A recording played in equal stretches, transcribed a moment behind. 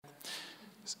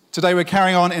Today we're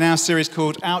carrying on in our series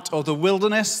called Out of the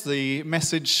Wilderness. The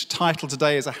message title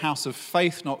today is A House of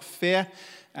Faith, Not Fear,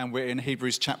 and we're in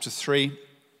Hebrews chapter 3.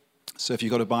 So if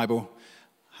you've got a Bible,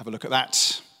 have a look at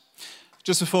that.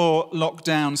 Just before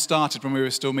lockdown started, when we were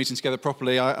still meeting together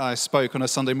properly, I spoke on a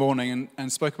Sunday morning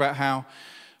and spoke about how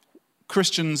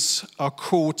Christians are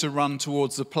called to run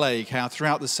towards the plague, how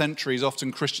throughout the centuries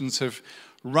often Christians have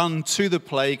run to the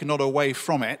plague, not away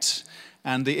from it,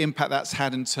 and the impact that's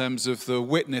had in terms of the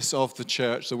witness of the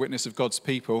church, the witness of God's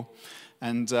people.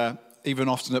 And even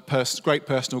often at great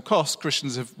personal cost,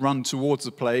 Christians have run towards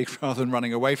the plague rather than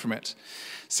running away from it.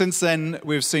 Since then,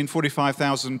 we've seen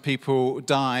 45,000 people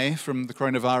die from the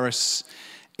coronavirus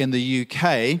in the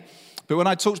UK. But when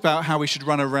I talked about how we should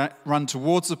run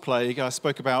towards the plague, I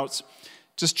spoke about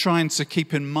just trying to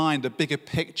keep in mind a bigger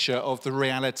picture of the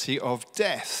reality of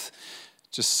death.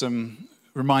 Just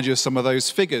remind you of some of those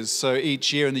figures. So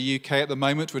each year in the UK at the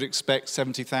moment, we'd expect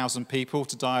 70,000 people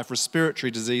to die of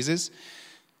respiratory diseases.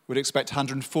 We'd expect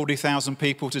 140,000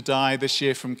 people to die this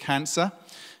year from cancer.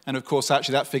 And of course,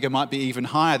 actually, that figure might be even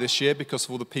higher this year because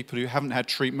of all the people who haven't had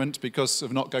treatment, because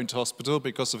of not going to hospital,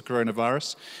 because of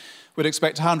coronavirus. We'd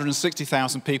expect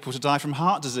 160,000 people to die from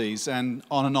heart disease, and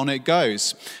on it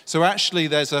goes. So actually,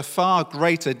 there's a far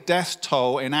greater death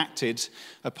toll enacted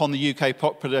upon the UK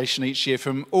population each year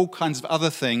from all kinds of other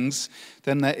things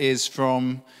than there is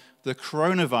from the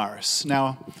coronavirus.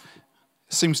 Now,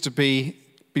 it seems to be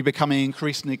becoming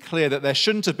increasingly clear that there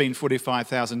shouldn't have been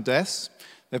 45,000 deaths.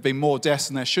 There have been more deaths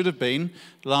than there should have been,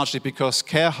 largely because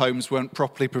care homes weren't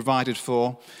properly provided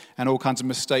for and all kinds of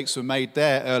mistakes were made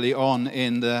there early on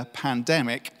in the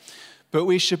pandemic. But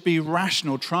we should be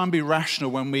rational, try and be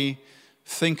rational when we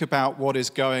think about what is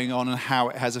going on and how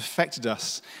it has affected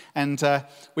us. And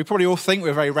we probably all think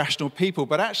we're very rational people,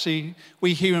 but actually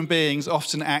we human beings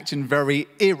often act in very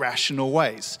irrational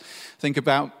ways. Think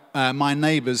about my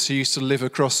neighbours who used to live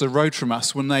across the road from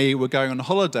us. When they were going on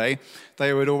holiday,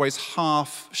 they would always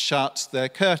half shut their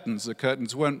curtains. The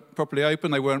curtains weren't properly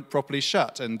open, they weren't properly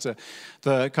shut. And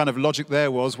the kind of logic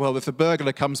there was, well, if a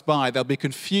burglar comes by, they'll be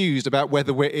confused about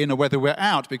whether we're in or whether we're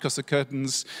out because the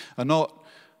curtains are not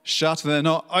shut and they're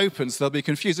not open, so they'll be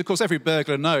confused. Of course, every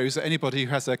burglar knows that anybody who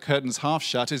has their curtains half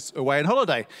shut is away on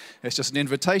holiday. It's just an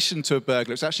invitation to a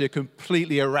burglar. It's actually a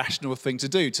completely irrational thing to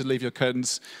do, to leave your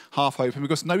curtains half open,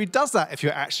 because nobody does that if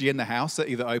you're actually in the house. They're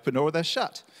either open or they're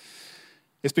shut.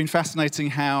 It's been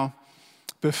fascinating how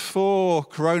before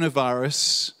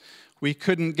coronavirus, we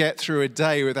couldn't get through a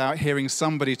day without hearing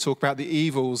somebody talk about the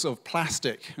evils of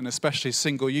plastic, and especially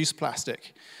single-use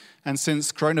plastic. And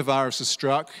since coronavirus has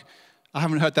struck, I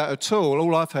haven't heard that at all.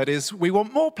 All I've heard is, we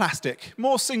want more plastic,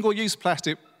 more single-use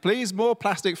plastic, please, more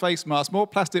plastic face masks, more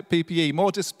plastic PPE,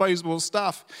 more disposable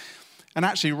stuff. And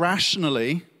actually,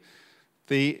 rationally,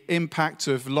 the impact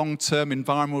of long-term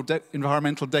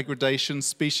environmental degradation,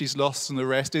 species loss, and the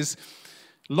rest is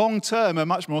long-term a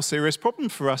much more serious problem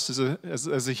for us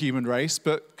as a human race,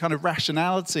 but kind of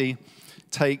rationality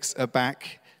takes a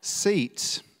back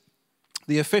seat.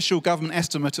 The official government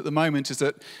estimate at the moment is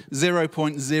that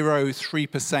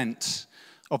 0.03%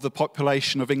 of the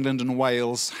population of England and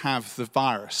Wales have the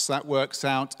virus. That works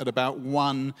out at about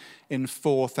 1 in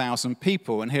 4,000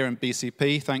 people. And here in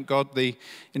BCP, thank God, the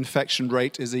infection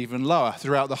rate is even lower.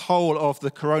 Throughout the whole of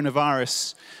the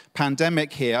coronavirus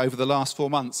pandemic here, over the last 4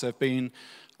 months, there have been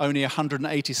only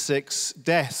 186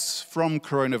 deaths from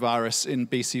coronavirus in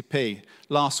BCP.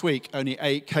 Last week, only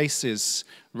 8 cases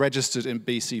registered in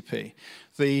BCP.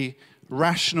 The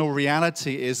rational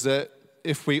reality is that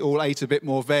if we all ate a bit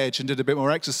more veg and did a bit more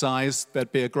exercise,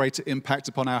 there'd be a greater impact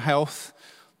upon our health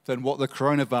than what the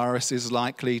coronavirus is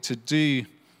likely to do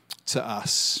to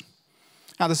us.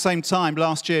 At the same time,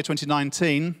 last year,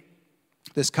 2019,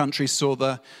 this country saw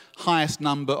the highest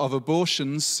number of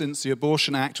abortions since the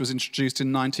Abortion Act was introduced in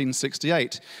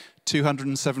 1968.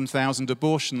 207,000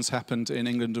 abortions happened in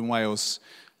England and Wales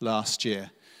last year.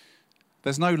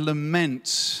 There's no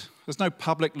lament, there's no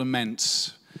public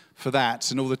lament for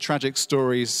that, and all the tragic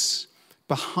stories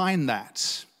behind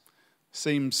that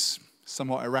seems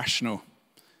somewhat irrational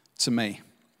to me.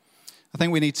 I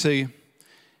think we need to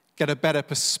get a better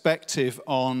perspective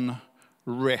on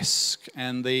risk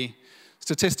and the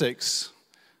statistics.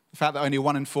 The fact that only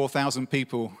 1 in 4,000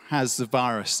 people has the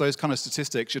virus, those kind of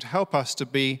statistics should help us to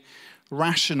be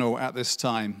rational at this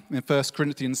time. In 1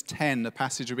 Corinthians 10, a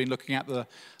passage we've been looking at the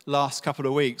last couple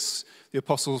of weeks, the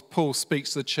Apostle Paul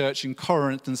speaks to the church in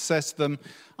Corinth and says to them,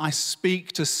 I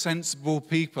speak to sensible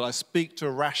people, I speak to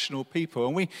rational people.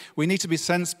 And we need to be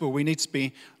sensible, we need to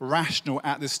be rational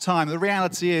at this time. The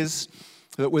reality is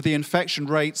that with the infection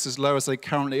rates as low as they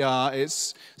currently are,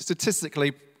 it's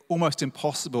statistically almost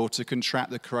impossible to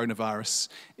contract the coronavirus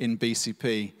in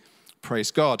BCP. Praise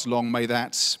God. Long may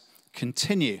that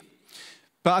continue.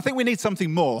 But I think we need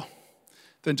something more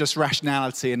than just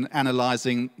rationality and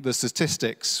analysing the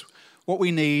statistics. What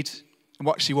we need, and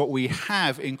actually what we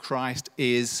have in Christ,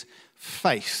 is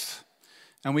faith.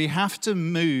 And we have to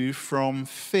move from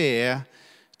fear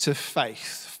to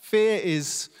faith. Fear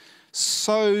is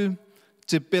so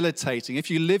debilitating. If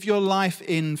you live your life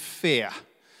in fear,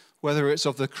 whether it's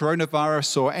of the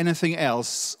coronavirus or anything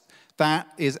else, that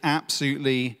is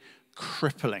absolutely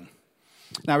crippling.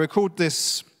 Now, we called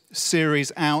this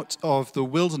series Out of the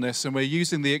Wilderness, and we're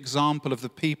using the example of the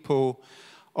people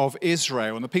of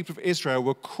Israel. And the people of Israel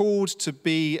were called to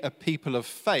be a people of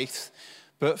faith,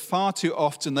 but far too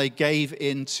often they gave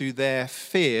in to their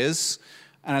fears,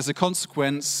 and as a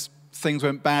consequence, things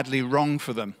went badly wrong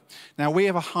for them. Now, we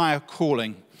have a higher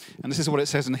calling, and this is what it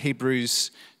says in Hebrews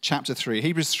chapter 3.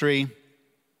 Hebrews 3,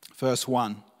 verse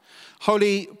 1.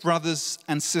 Holy brothers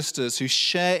and sisters who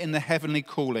share in the heavenly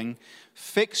calling,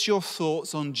 fix your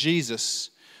thoughts on Jesus,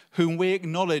 whom we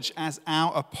acknowledge as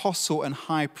our apostle and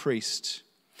high priest.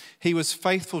 He was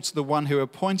faithful to the one who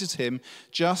appointed him,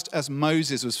 just as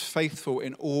Moses was faithful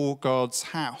in all God's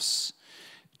house.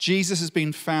 Jesus has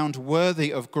been found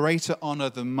worthy of greater honor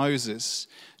than Moses,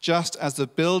 just as the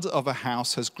builder of a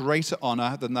house has greater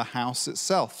honor than the house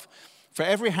itself. For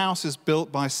every house is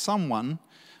built by someone,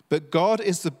 but God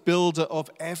is the builder of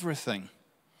everything.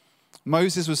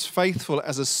 Moses was faithful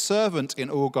as a servant in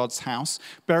all God's house,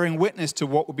 bearing witness to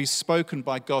what would be spoken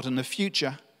by God in the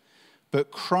future.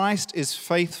 But Christ is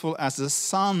faithful as a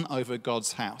son over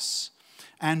God's house,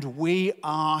 and we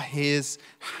are his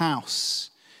house,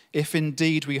 if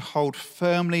indeed we hold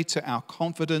firmly to our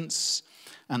confidence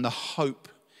and the hope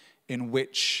in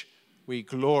which we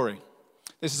glory.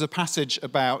 This is a passage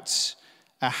about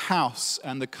a house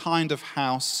and the kind of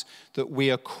house that we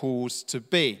are called to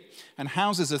be. And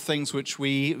houses are things which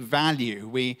we value.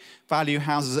 We value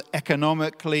houses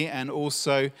economically and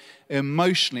also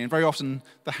emotionally. And very often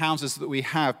the houses that we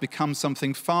have become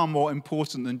something far more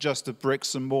important than just the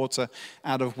bricks and mortar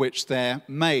out of which they're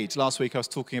made. Last week I was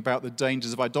talking about the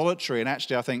dangers of idolatry. And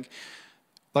actually I think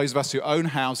those of us who own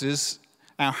houses,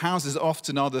 our houses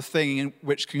often are the thing in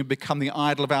which can become the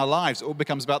idol of our lives. It all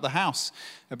becomes about the house,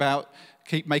 about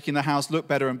keep making the house look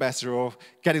better and better, or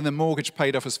getting the mortgage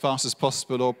paid off as fast as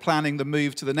possible, or planning the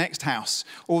move to the next house,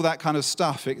 all that kind of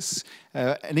stuff. It's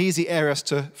an easy area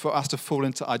for us to fall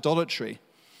into idolatry.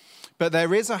 But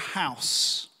there is a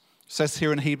house, it says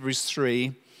here in Hebrews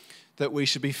 3, that we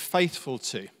should be faithful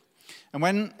to. And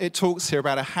when it talks here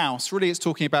about a house, really it's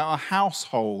talking about a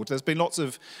household. There's been lots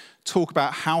of talk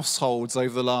about households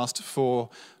over the last 4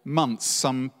 months.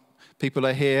 Some people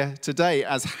are here today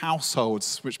as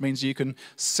households, which means you can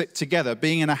sit together.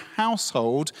 Being in a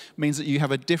household means that you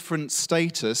have a different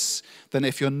status than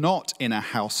if you're not in a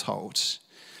household.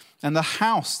 And the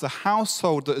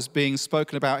household that is being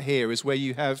spoken about here is where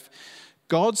you have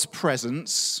God's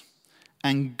presence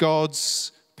and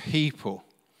God's people.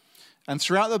 And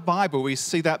throughout the Bible, we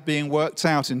see that being worked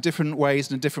out in different ways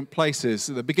and in different places.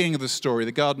 At the beginning of the story,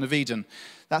 the Garden of Eden,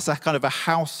 that's a kind of a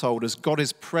household as God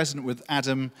is present with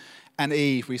Adam and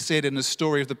Eve. We see it in the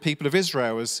story of the people of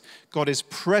Israel as God is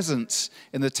present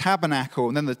in the tabernacle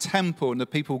and then the temple, and the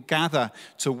people gather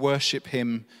to worship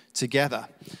him together.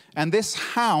 And this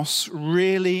house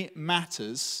really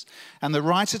matters. And the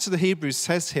writer to the Hebrews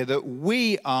says here that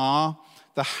we are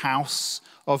the house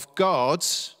of God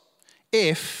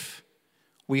if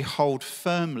we hold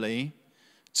firmly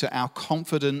to our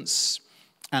confidence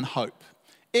and hope.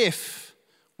 If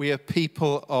we are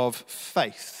people of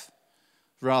faith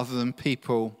rather than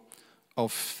people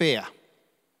of fear.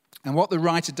 And what the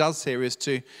writer does here is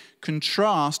to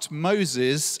contrast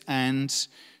Moses and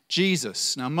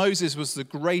Jesus. Now, Moses was the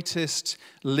greatest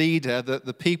leader that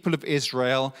the people of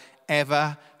Israel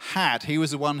ever had. He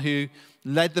was the one who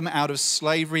led them out of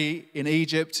slavery in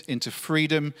Egypt into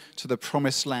freedom to the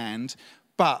promised land.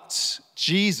 But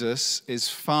Jesus is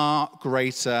far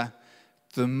greater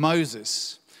than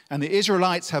Moses. And the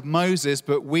Israelites have Moses,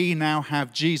 but we now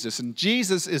have Jesus. And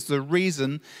Jesus is the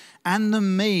reason and the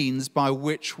means by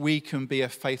which we can be a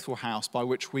faithful house, by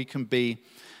which we can be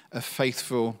a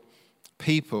faithful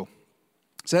people.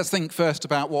 So let's think first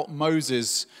about what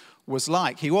Moses was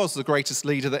like. He was the greatest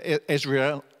leader that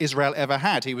Israel ever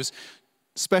had. He was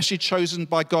specially chosen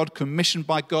by God, commissioned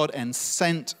by God, and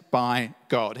sent by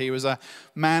God. He was a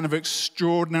man of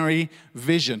extraordinary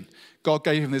vision. God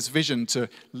gave him this vision to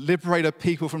liberate a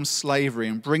people from slavery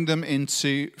and bring them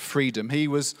into freedom. He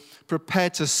was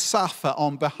prepared to suffer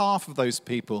on behalf of those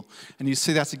people. And you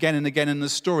see that again and again in the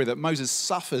story, that Moses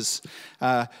suffers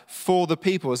for the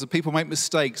people. As the people make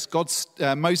mistakes,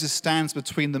 Moses stands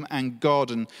between them and God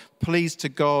and pleads to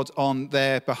God on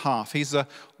their behalf. He's the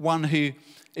one who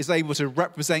is able to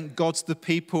represent God to the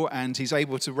people, and he's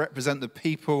able to represent the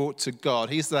people to God.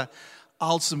 He's the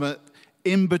ultimate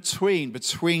in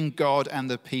between God and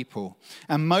the people.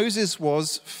 And Moses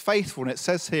was faithful. And it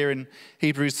says here in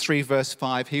Hebrews 3 verse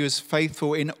 5, he was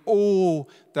faithful in all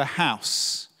the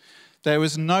house. There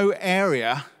was no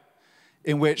area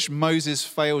in which Moses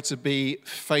failed to be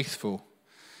faithful.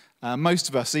 Most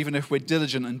of us, even if we're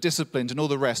diligent and disciplined and all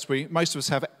the rest, most of us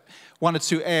have one or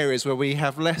two areas where we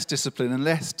have less discipline and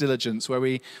less diligence, where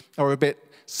we are a bit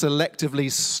selectively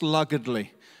sluggardly.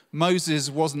 Moses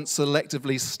wasn't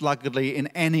selectively sluggardly in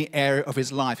any area of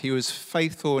his life. He was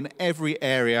faithful in every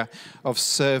area of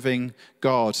serving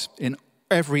God, in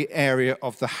every area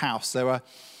of the house. There were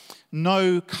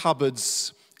no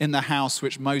cupboards in the house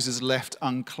which Moses left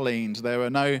uncleaned. There were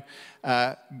no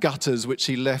gutters which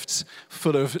he left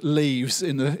full of leaves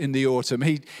in the autumn.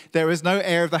 There was no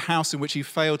area of the house in which he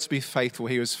failed to be faithful.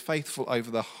 He was faithful over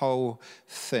the whole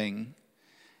thing.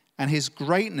 And his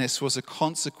greatness was a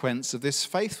consequence of this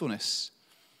faithfulness.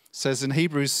 It says in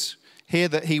Hebrews here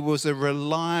that he was a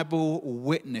reliable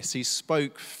witness. He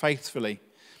spoke faithfully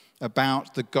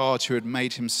about the God who had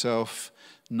made himself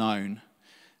known.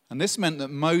 And this meant that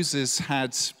Moses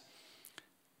had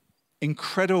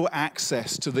incredible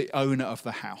access to the owner of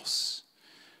the house.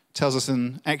 It tells us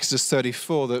in Exodus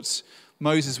 34 that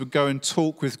Moses would go and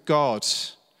talk with God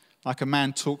like a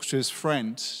man talks to his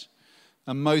friend.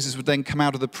 And Moses would then come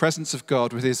out of the presence of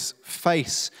God with his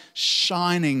face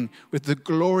shining with the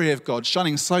glory of God,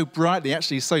 shining so brightly,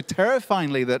 actually so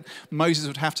terrifyingly, that Moses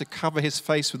would have to cover his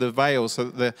face with a veil so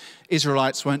that the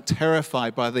Israelites weren't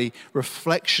terrified by the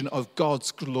reflection of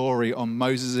God's glory on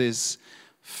Moses'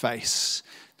 face.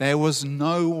 There was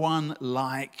no one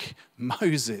like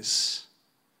Moses.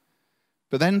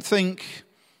 But then think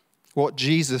what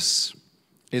Jesus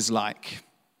is like.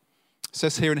 It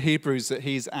says here in Hebrews that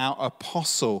he's our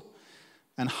apostle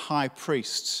and high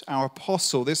priest. Our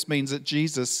apostle, this means that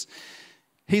Jesus,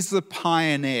 he's the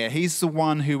pioneer. He's the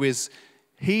one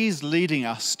he's leading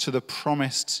us to the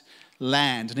promised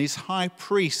land. And he's high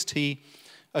priest. He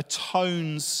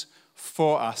atones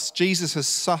for us. Jesus has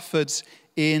suffered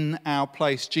in our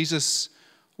place. Jesus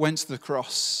went to the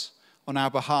cross on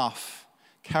our behalf,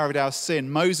 carried our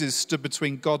sin. Moses stood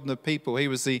between God and the people. He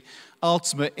was the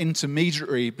ultimate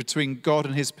intermediary between God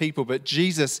and his people, but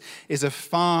Jesus is a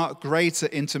far greater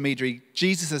intermediary.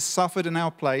 Jesus has suffered in our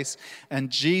place,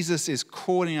 and Jesus is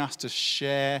calling us to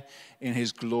share in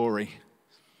his glory.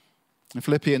 In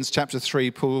Philippians chapter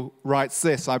 3, Paul writes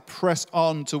this: I press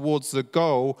on towards the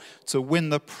goal to win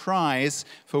the prize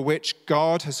for which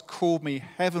God has called me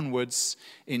heavenwards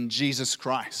in Jesus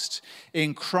Christ.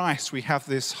 In Christ, we have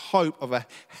this hope of a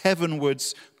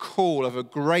heavenwards call, of a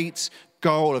great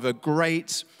goal, of a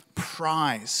great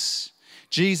prize.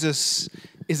 Jesus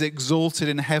is exalted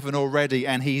in heaven already,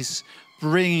 and he's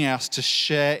bringing us to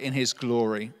share in his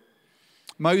glory.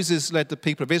 Moses led the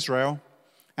people of Israel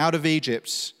out of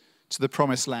Egypt to the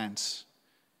promised land.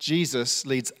 Jesus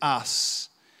leads us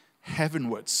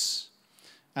heavenwards.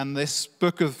 And this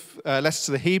book of Letters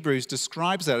to the Hebrews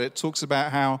describes that. It talks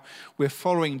about how we're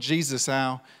following Jesus,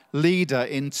 our leader,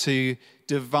 into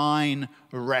divine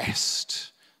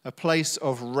rest, a place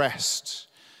of rest.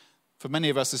 For many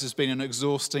of us, this has been an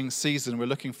exhausting season. We're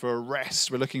looking for a rest.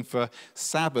 We're looking for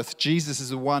Sabbath. Jesus is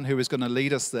the one who is going to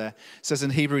lead us there. It says in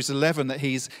Hebrews 11 that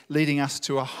he's leading us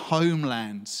to a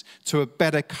homeland, to a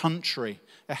better country,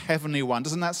 a heavenly one.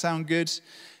 Doesn't that sound good?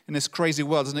 In this crazy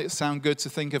world, doesn't it sound good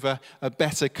to think of a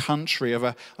better country, of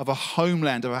a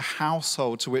homeland, of a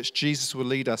household to which Jesus will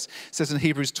lead us? It says in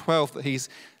Hebrews 12 that he's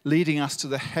leading us to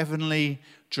the heavenly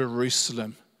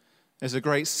Jerusalem. There's a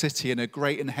great city and a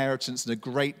great inheritance and a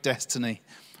great destiny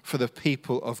for the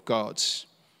people of God.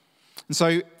 And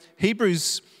so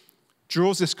Hebrews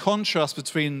draws this contrast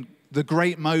between the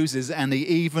great Moses and the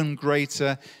even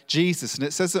greater Jesus. And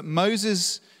it says that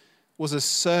Moses was a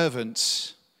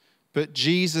servant, but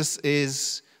Jesus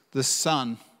is the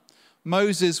son.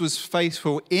 Moses was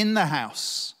faithful in the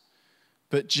house,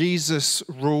 but Jesus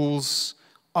rules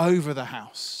over the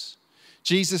house.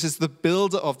 Jesus is the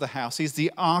builder of the house. He's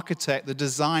the architect, the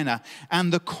designer,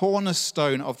 and the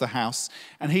cornerstone of the house.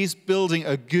 And he's building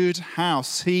a good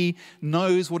house. He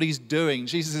knows what he's doing.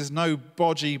 Jesus is no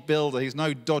bodgy builder. He's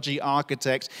no dodgy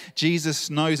architect. Jesus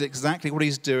knows exactly what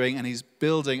he's doing, and he's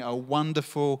building a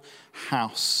wonderful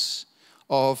house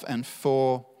of and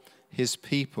for his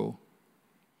people.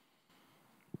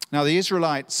 Now, the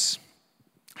Israelites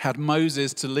had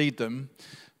Moses to lead them,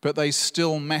 but they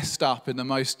still messed up in the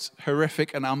most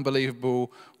horrific and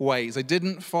unbelievable ways. They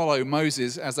didn't follow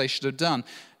Moses as they should have done.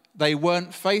 They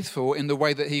weren't faithful in the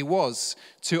way that he was.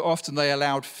 Too often they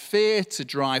allowed fear to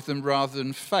drive them rather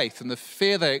than faith. And the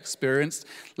fear they experienced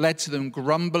led to them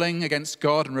grumbling against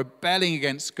God and rebelling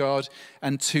against God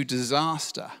and to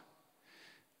disaster.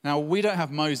 Now, we don't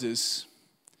have Moses.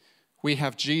 We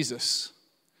have Jesus.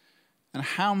 And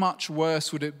how much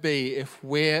worse would it be if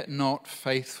we're not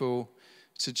faithful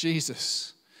to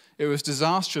Jesus? It was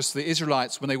disastrous for the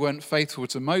Israelites when they weren't faithful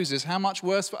to Moses. How much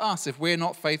worse for us if we're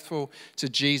not faithful to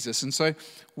Jesus? And so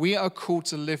we are called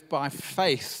to live by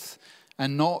faith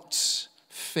and not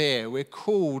fear. We're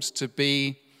called to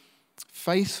be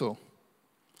faithful.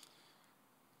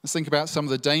 Let's think about some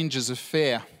of the dangers of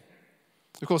fear.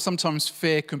 Of course, sometimes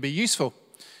fear can be useful.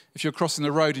 If you're crossing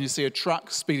the road and you see a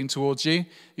truck speeding towards you,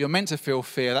 you're meant to feel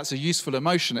fear. That's a useful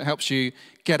emotion. It helps you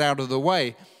get out of the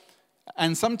way.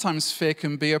 And sometimes fear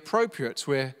can be appropriate.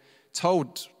 We're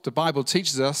told, the Bible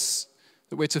teaches us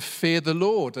that we're to fear the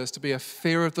Lord. There's to be a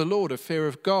fear of the Lord, a fear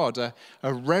of God, a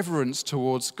reverence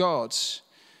towards God.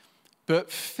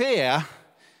 But fear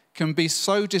can be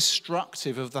so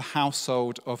destructive of the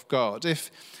household of God.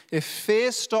 If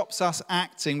fear stops us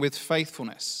acting with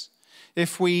faithfulness,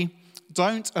 if we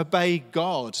don't obey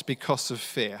God because of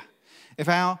fear, if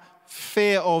our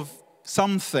fear of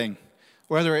something,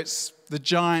 whether it's the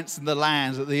giants in the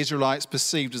land that the Israelites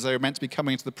perceived as they were meant to be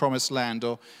coming into the promised land,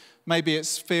 or maybe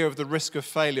it's fear of the risk of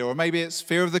failure, or maybe it's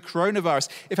fear of the coronavirus,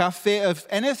 if our fear of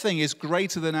anything is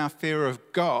greater than our fear of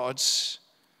God,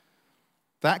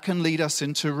 that can lead us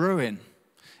into ruin.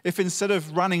 If instead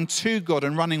of running to God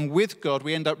and running with God,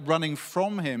 we end up running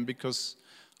from him because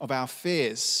of our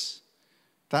fears,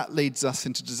 that leads us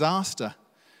into disaster.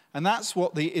 And that's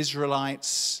what the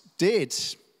Israelites did.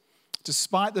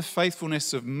 Despite the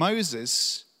faithfulness of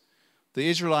Moses, the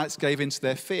Israelites gave into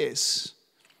their fears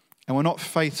and were not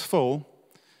faithful,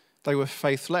 they were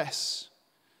faithless.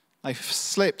 They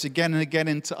slipped again and again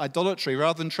into idolatry.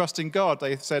 Rather than trusting God,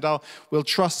 they said, oh, we'll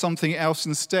trust something else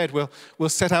instead. We'll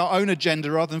set our own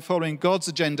agenda rather than following God's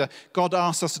agenda. God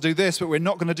asked us to do this, but we're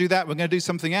not going to do that. We're going to do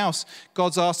something else.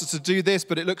 God's asked us to do this,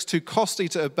 but it looks too costly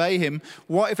to obey him.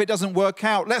 What if it doesn't work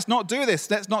out? Let's not do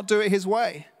this. Let's not do it his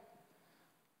way.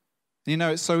 You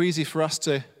know, it's so easy for us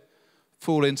to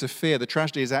fall into fear. The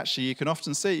tragedy is actually, you can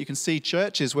often see it. You can see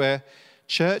churches where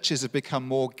churches have become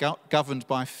more governed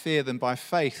by fear than by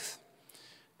faith.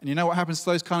 And you know what happens to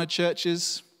those kind of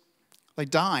churches? They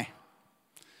die.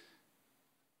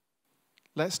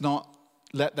 Let's not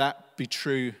let that be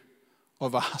true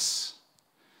of us.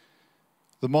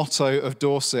 The motto of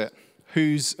Dorset,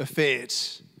 who's afeard,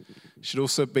 should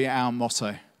also be our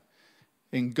motto.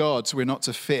 In God, we're not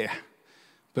to fear,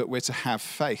 but we're to have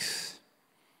faith.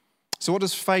 So what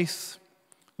does faith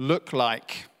look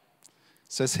like?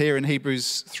 It says here in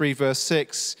Hebrews 3 verse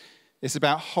 6, it's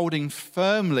about holding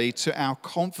firmly to our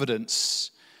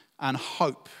confidence and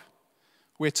hope.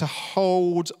 We're to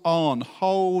hold on,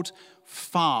 hold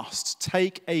fast,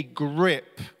 take a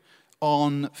grip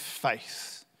on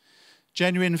faith.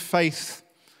 Genuine faith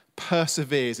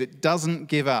perseveres. It doesn't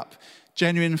give up.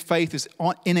 Genuine faith is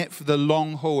in it for the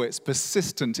long haul. It's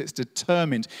persistent. It's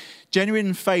determined.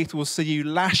 Genuine faith will see you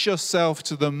lash yourself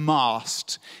to the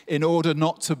mast in order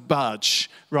not to budge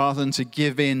rather than to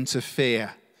give in to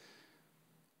fear.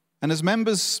 And as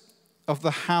members of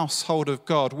the household of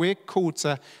God, we're called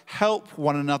to help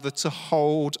one another to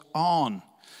hold on.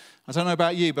 I don't know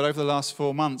about you, but over the last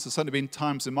 4 months, there's certainly been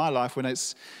times in my life when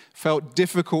it's felt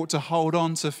difficult to hold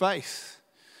on to faith.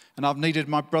 And I've needed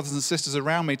my brothers and sisters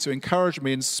around me to encourage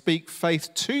me and speak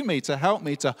faith to me, to help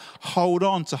me to hold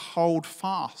on, to hold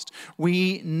fast.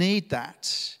 We need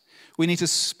that. We need to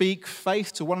speak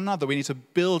faith to one another. We need to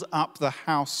build up the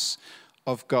house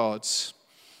of God.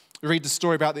 We read the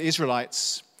story about the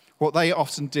Israelites. What they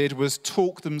often did was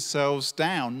talk themselves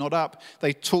down, not up.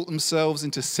 They talked themselves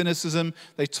into cynicism.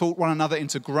 They talked one another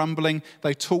into grumbling.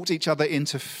 They talked each other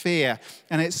into fear.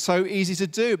 And it's so easy to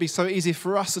do. It'd be so easy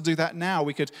for us to do that now.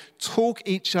 We could talk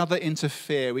each other into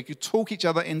fear. We could talk each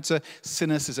other into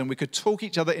cynicism. We could talk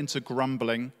each other into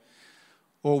grumbling.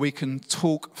 Or we can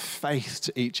talk faith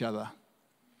to each other.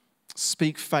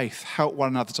 Speak faith. Help one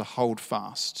another to hold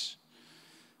fast.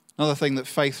 Another thing that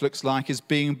faith looks like is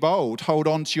being bold. Hold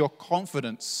on to your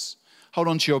confidence. Hold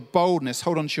on to your boldness.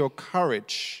 Hold on to your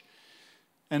courage.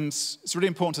 And it's really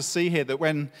important to see here that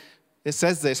when it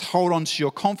says this, hold on to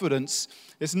your confidence,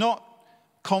 it's not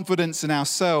confidence in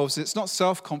ourselves. It's not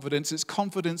self-confidence. It's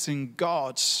confidence in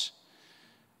God.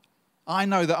 I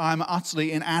know that I'm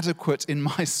utterly inadequate in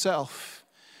myself,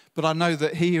 but I know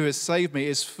that he who has saved me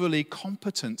is fully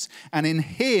competent. And in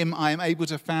him, I am able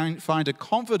to find a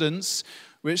confidence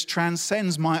which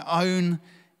transcends my own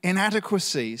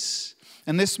inadequacies.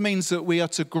 And this means that we are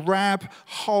to grab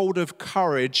hold of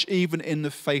courage even in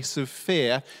the face of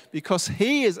fear, because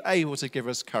he is able to give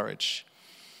us courage.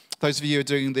 Those of you who are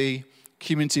doing the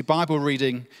community Bible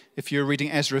reading, if you're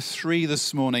reading Ezra 3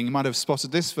 this morning, you might have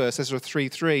spotted this verse, Ezra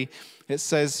 3:3. It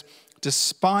says,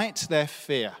 despite their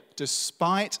fear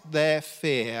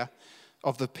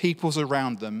of the peoples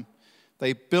around them,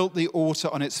 they built the altar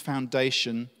on its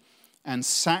foundation and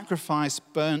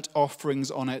sacrificed burnt offerings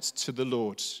on it to the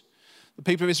Lord. The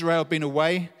people of Israel had been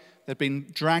away. They'd been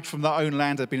dragged from their own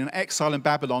land. They'd been in exile in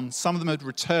Babylon. Some of them had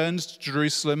returned to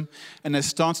Jerusalem, and they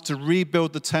started to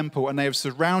rebuild the temple, and they were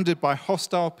surrounded by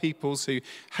hostile peoples who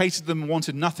hated them and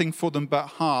wanted nothing for them but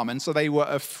harm. And so they were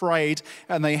afraid,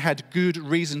 and they had good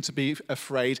reason to be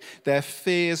afraid. Their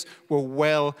fears were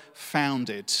well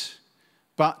founded.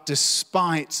 But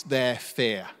despite their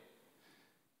fear,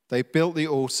 they built the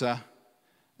altar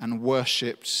and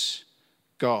worshipped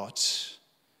God.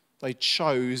 They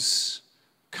chose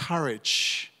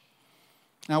courage.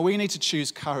 Now, we need to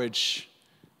choose courage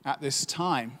at this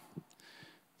time.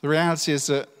 The reality is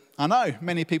that I know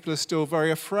many people are still very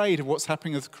afraid of what's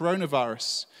happening with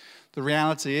coronavirus. The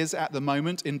reality is, at the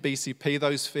moment in BCP,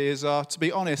 those fears are, to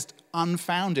be honest,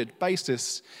 unfounded,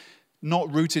 basis,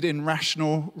 not rooted in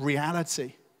rational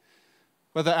reality.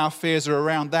 Whether our fears are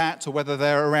around that or whether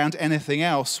they're around anything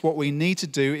else, what we need to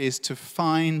do is to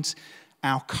find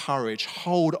our courage,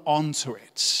 hold on to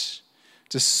it.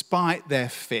 Despite their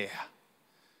fear,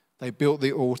 they built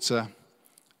the altar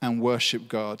and worshiped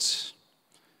God.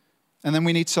 And then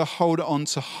we need to hold on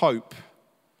to hope.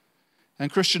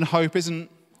 And Christian hope isn't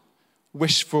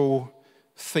wishful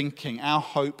thinking. Our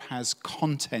hope has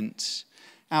content.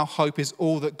 Our hope is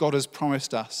all that God has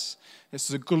promised us. It's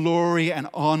the glory and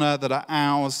honor that are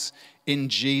ours in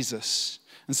Jesus.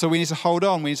 And so we need to hold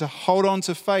on. We need to hold on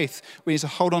to faith. We need to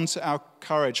hold on to our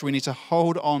courage. We need to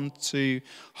hold on to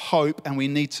hope. And we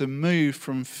need to move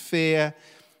from fear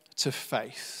to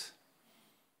faith.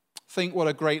 Think what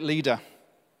a great leader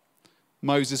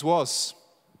Moses was.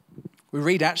 We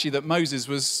read actually that Moses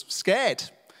was scared.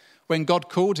 When God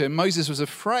called him, Moses was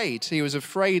afraid. He was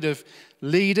afraid of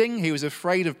leading. He was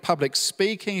afraid of public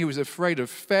speaking. He was afraid of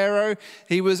Pharaoh.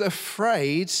 He was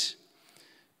afraid.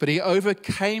 But he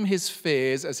overcame his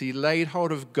fears as he laid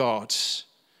hold of God,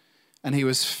 and he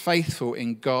was faithful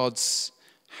in God's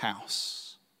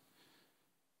house.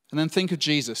 And then think of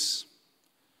Jesus,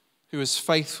 who was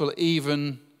faithful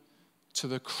even to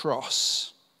the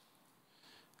cross.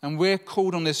 And we're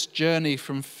called on this journey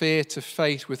from fear to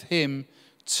faith with him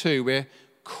too. We're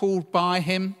called by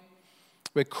him,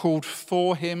 we're called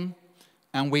for him,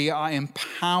 and we are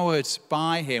empowered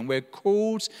by him. We're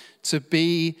called to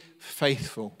be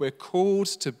faithful. We're called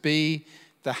to be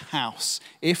the house,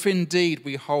 if indeed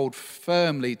we hold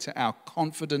firmly to our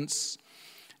confidence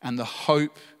and the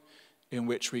hope in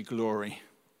which we glory.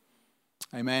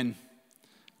 Amen.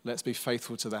 Let's be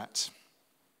faithful to that.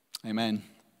 Amen.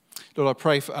 Lord, I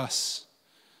pray for us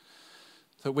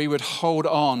that we would hold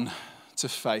on to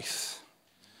faith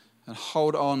and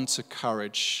hold on to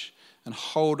courage and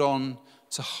hold on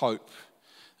to hope.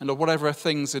 And Lord, whatever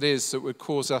things it is that would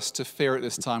cause us to fear at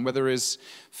this time, whether it's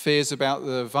fears about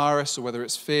the virus or whether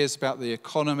it's fears about the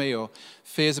economy or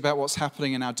fears about what's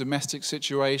happening in our domestic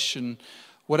situation,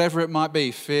 whatever it might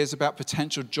be, fears about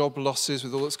potential job losses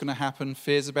with all that's going to happen,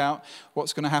 fears about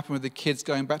what's going to happen with the kids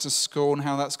going back to school and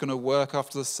how that's going to work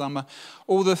after the summer,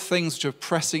 all the things which are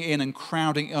pressing in and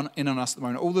crowding in on us at the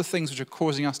moment, all the things which are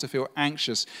causing us to feel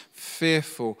anxious,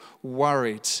 fearful,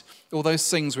 worried, all those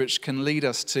things which can lead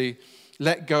us to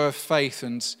let go of faith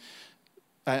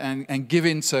and give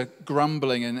in to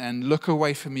grumbling and look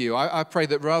away from you. I pray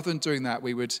that rather than doing that,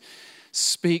 we would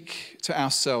speak to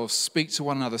ourselves, speak to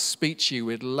one another, speak to you.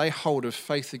 We'd lay hold of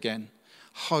faith again,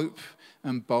 hope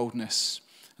and boldness,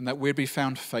 and that we'd be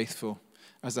found faithful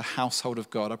as a household of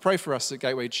God. I pray for us at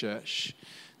Gateway Church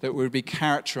that we would be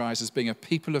characterized as being a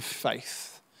people of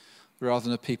faith rather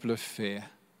than a people of fear,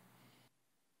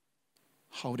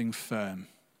 holding firm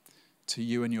to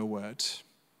you and your word.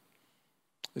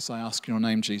 This I ask in your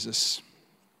name, Jesus.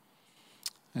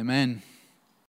 Amen.